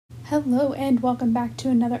Hello and welcome back to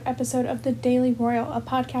another episode of The Daily Royal, a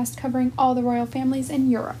podcast covering all the royal families in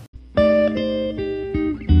Europe.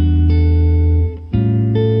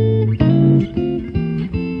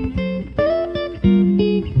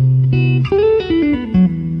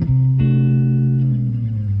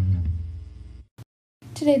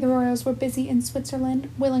 Today the royals were busy in Switzerland.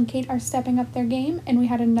 Will and Kate are stepping up their game, and we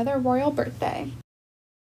had another royal birthday.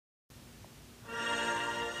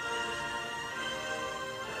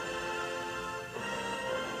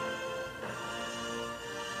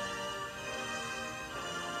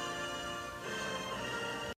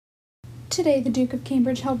 Today, the Duke of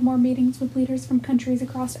Cambridge held more meetings with leaders from countries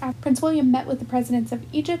across Africa. Prince William met with the presidents of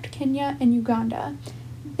Egypt, Kenya, and Uganda.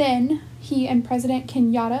 Then, he and President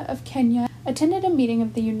Kenyatta of Kenya attended a meeting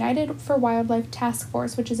of the United for Wildlife Task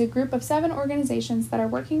Force, which is a group of 7 organizations that are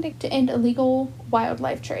working to end illegal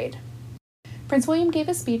wildlife trade. Prince William gave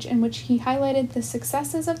a speech in which he highlighted the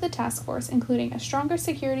successes of the task force, including a stronger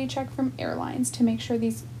security check from airlines to make sure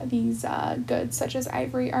these goods, such as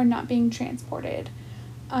ivory, are not being transported.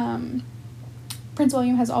 Prince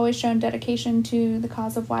William has always shown dedication to the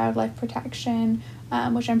cause of wildlife protection,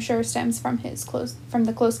 which I'm sure stems from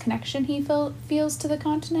the close connection he feels to the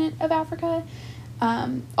continent of Africa.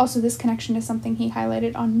 Also, this connection is something he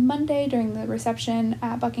highlighted on Monday during the reception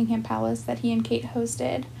at Buckingham Palace that he and Kate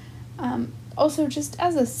hosted. Also, just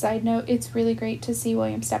as a side note, it's really great to see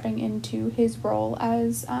William stepping into his role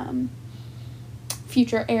as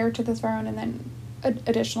future heir to the throne and then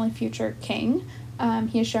additionally future king.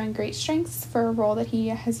 He is showing great strengths for a role that he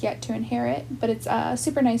has yet to inherit, but it's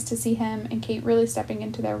super nice to see him and Kate really stepping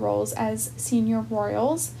into their roles as senior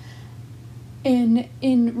royals.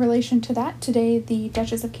 In relation to that, today the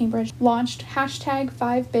Duchess of Cambridge launched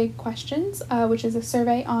 #5BigQuestions, which is a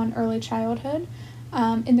survey on early childhood.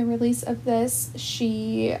 In the release of this,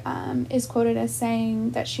 she is quoted as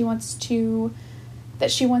saying that she wants to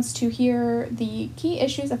hear the key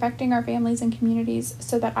issues affecting our families and communities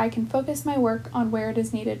so that I can focus my work on where it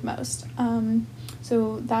is needed most.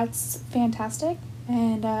 So that's fantastic,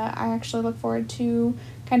 and I actually look forward to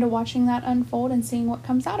kind of watching that unfold and seeing what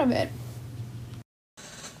comes out of it.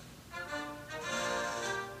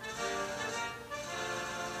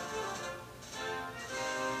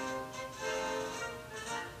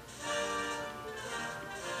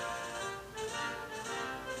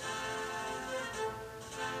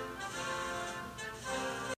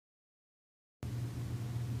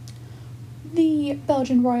 The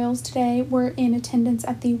Belgian royals today were in attendance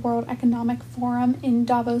at the World Economic Forum in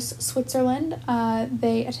Davos, Switzerland.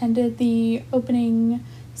 They attended the opening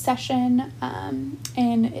session,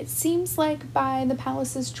 and it seems like by the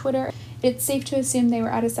palace's Twitter, it's safe to assume they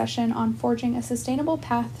were at a session on forging a sustainable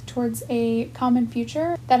path towards a common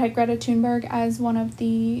future that had Greta Thunberg as one of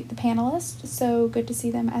the panelists, so good to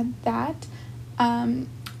see them at that.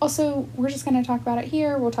 Also, we're just going to talk about it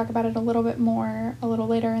here. We'll talk about it a little bit more a little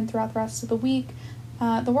later and throughout the rest of the week.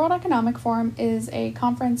 The World Economic Forum is a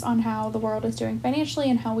conference on how the world is doing financially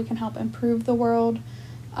and how we can help improve the world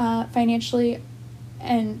financially,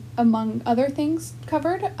 and among other things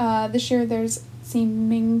covered. This year there's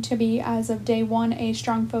seeming to be, as of day one, a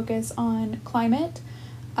strong focus on climate.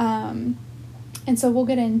 And so we'll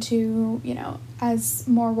get into, as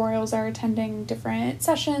more royals are attending different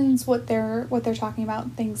sessions, what they're talking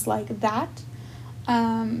about, things like that.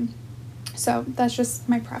 So that's just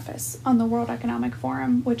my preface on the World Economic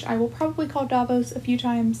Forum, which I will probably call Davos a few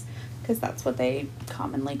times because that's what they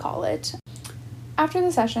commonly call it. After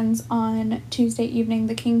the sessions on Tuesday evening,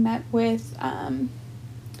 the king met with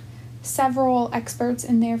several experts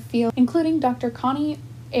in their field, including Dr. Connie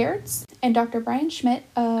Aerts and Dr. Brian Schmidt,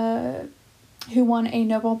 who won a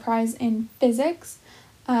Nobel Prize in Physics.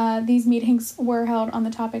 These meetings were held on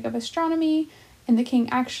the topic of astronomy, and the king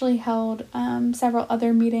actually held several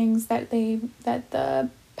other meetings that the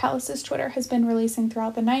palace's Twitter has been releasing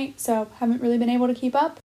throughout the night, so haven't really been able to keep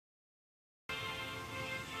up.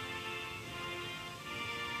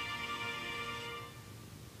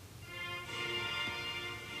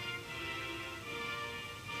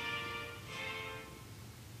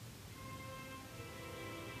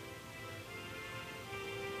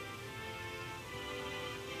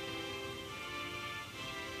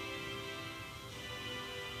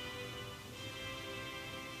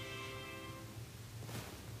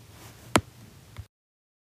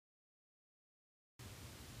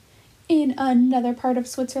 In another part of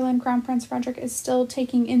Switzerland, Crown Prince Frederik is still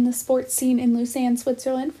taking in the sports scene in Lucerne,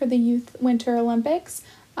 Switzerland for the Youth Winter Olympics.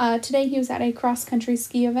 Today he was at a cross-country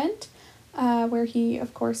ski event where he,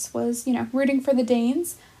 of course, was, rooting for the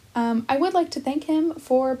Danes. I would like to thank him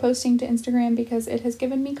for posting to Instagram because it has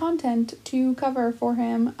given me content to cover for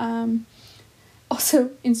him. Also,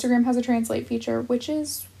 Instagram has a translate feature, which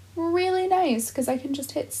is really nice because I can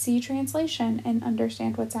just hit see translation and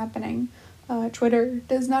understand what's happening. Twitter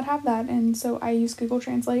does not have that, and so I use Google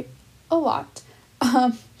Translate a lot.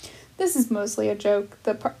 This is mostly a joke.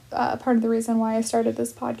 The part of the reason why I started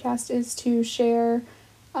this podcast is to share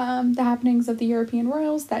the happenings of the European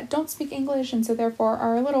royals that don't speak English and so therefore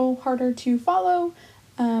are a little harder to follow,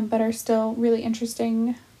 but are still really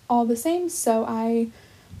interesting all the same. So I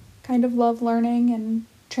kind of love learning and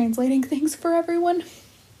translating things for everyone.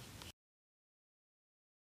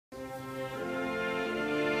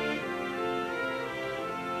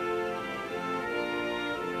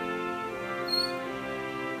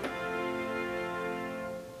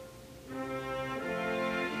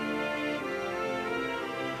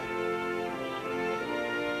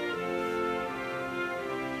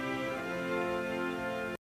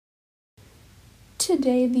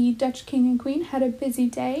 Today, the Dutch king and queen had a busy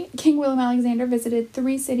day. King Willem-Alexander visited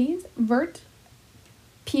 3 cities, Weert,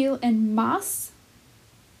 Peel, and Maas.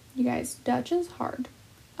 You guys, Dutch is hard.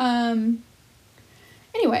 Anyway,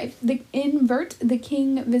 in Weert, the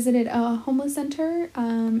king visited a homeless center,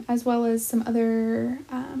 as well as some other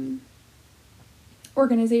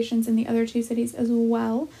organizations in the other 2 cities as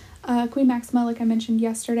well. Queen Maxima, like I mentioned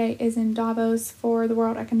yesterday, is in Davos for the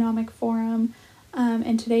World Economic Forum.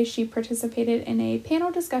 And today she participated in a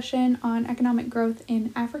panel discussion on economic growth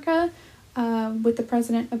in Africa with the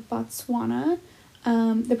president of Botswana.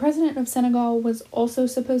 The president of Senegal was also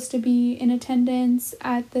supposed to be in attendance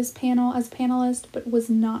at this panel as panelist, but was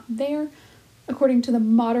not there. According to the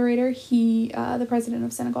moderator, the president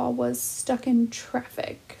of Senegal, was stuck in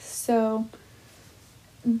traffic. So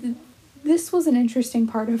this was an interesting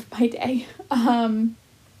part of my day. I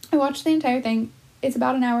watched the entire thing. It's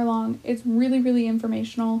about an hour long. It's really, really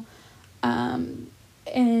informational. And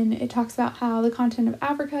it talks about how the continent of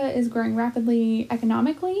Africa is growing rapidly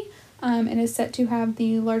economically, and is set to have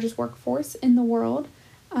the largest workforce in the world.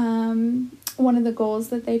 One of the goals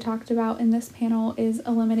that they talked about in this panel is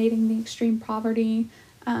eliminating the extreme poverty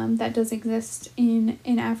that does exist in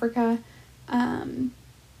Africa. And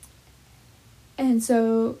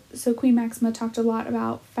so Queen Maxima talked a lot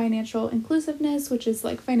about financial inclusiveness, which is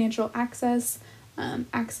like financial access,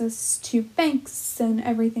 access to banks and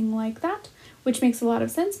everything like that, which makes a lot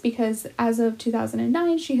of sense because as of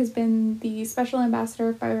 2009, she has been the special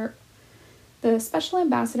ambassador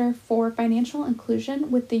for financial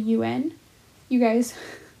inclusion with the UN. You guys,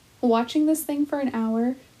 watching this thing for an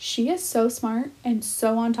hour, she is so smart and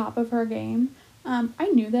so on top of her game.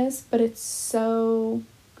 I knew this, but it's so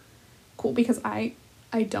cool because I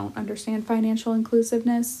don't understand financial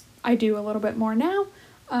inclusiveness. I do a little bit more now.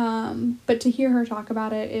 But to hear her talk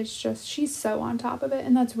about it, it's just, she's so on top of it,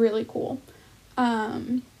 and that's really cool.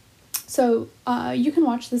 So you can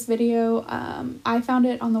watch this video. I found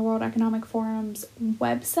it on the World Economic Forum's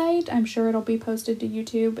website. I'm sure it'll be posted to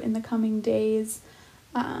YouTube in the coming days.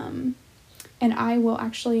 And I will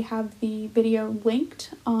actually have the video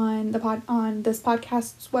linked on on this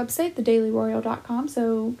podcast's website, thedailyroyal.com,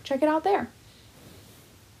 so check it out there.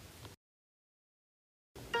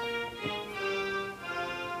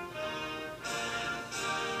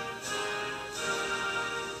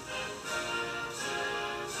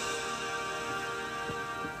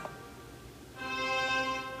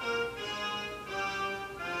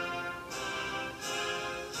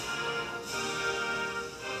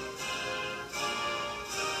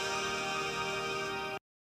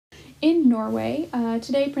 In Norway,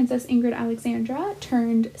 today Princess Ingrid Alexandra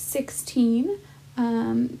turned 16.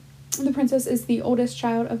 The princess is the oldest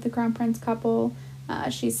child of the crown prince couple.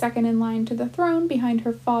 She's second in line to the throne behind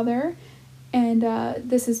her father. And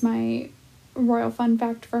this is my royal fun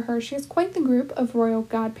fact for her. She has quite the group of royal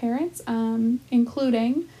godparents,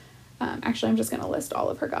 including... actually, I'm just going to list all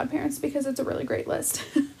of her godparents because it's a really great list.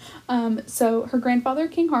 So her grandfather,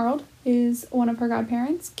 King Harald, is one of her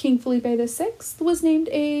godparents. King Felipe VI was named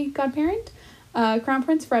a godparent. Crown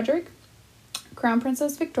Prince Frederick, Crown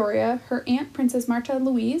Princess Victoria, her aunt, Princess Martha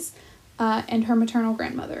Louise, and her maternal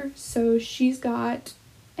grandmother. So she's got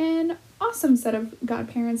an awesome set of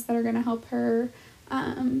godparents that are going to help her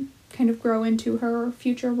kind of grow into her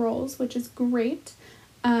future roles, which is great.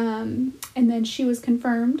 And then she was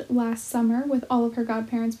confirmed last summer with all of her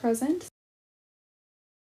godparents present.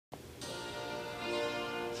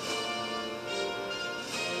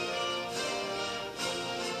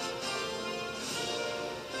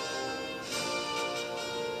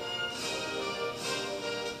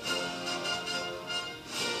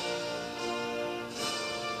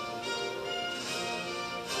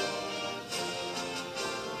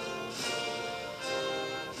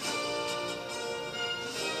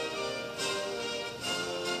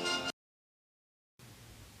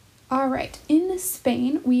 All right, in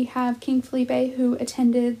Spain, we have King Felipe, who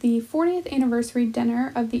attended the 40th anniversary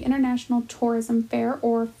dinner of the International Tourism Fair,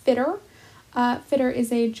 or FITR. FITR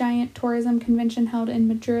is a giant tourism convention held in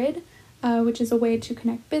Madrid, which is a way to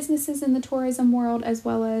connect businesses in the tourism world as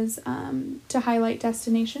well as to highlight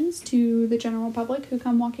destinations to the general public who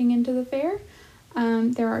come walking into the fair.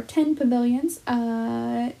 There are 10 pavilions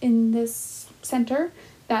in this center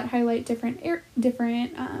that highlight different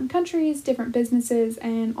countries, different businesses,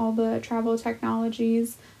 and all the travel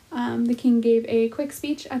technologies. The king gave a quick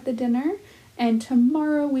speech at the dinner, and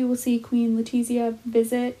tomorrow we will see Queen Letizia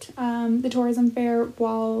visit the tourism fair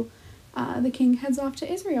while the king heads off to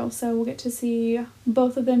Israel. So we'll get to see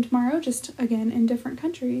both of them tomorrow, just again in different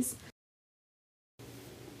countries.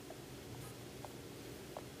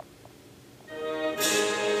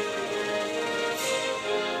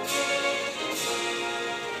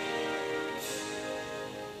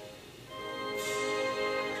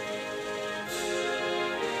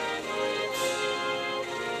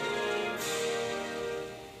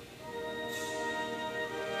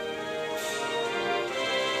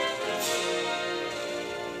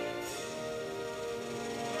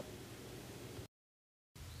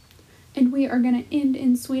 And we are going to end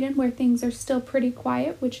in Sweden, where things are still pretty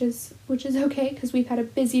quiet, which is okay because we've had a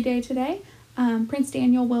busy day today. Prince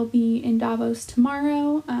Daniel will be in Davos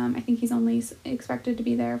tomorrow. I think he's only expected to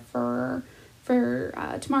be there for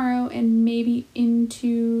tomorrow and maybe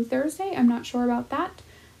into Thursday. I'm not sure about that.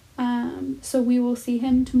 So we will see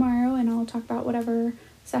him tomorrow, and I'll talk about whatever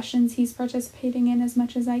sessions he's participating in as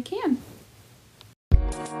much as I can.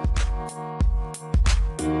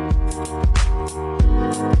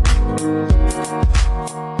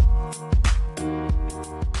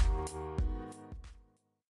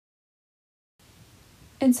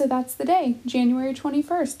 And so that's the day, January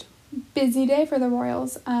 21st. Busy day for the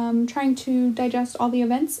royals. Trying to digest all the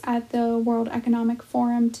events at the World Economic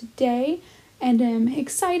Forum today, and I'm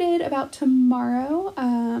excited about tomorrow.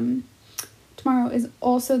 Tomorrow is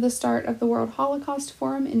also the start of the World Holocaust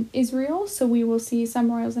Forum in Israel, so we will see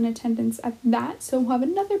some royals in attendance at that. So we'll have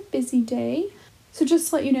another busy day. So just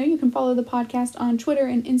to let you know, you can follow the podcast on Twitter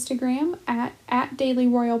and Instagram at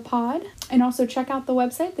DailyRoyalPod. And also check out the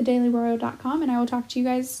website, thedailyroyal.com, and I will talk to you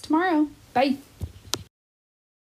guys tomorrow. Bye!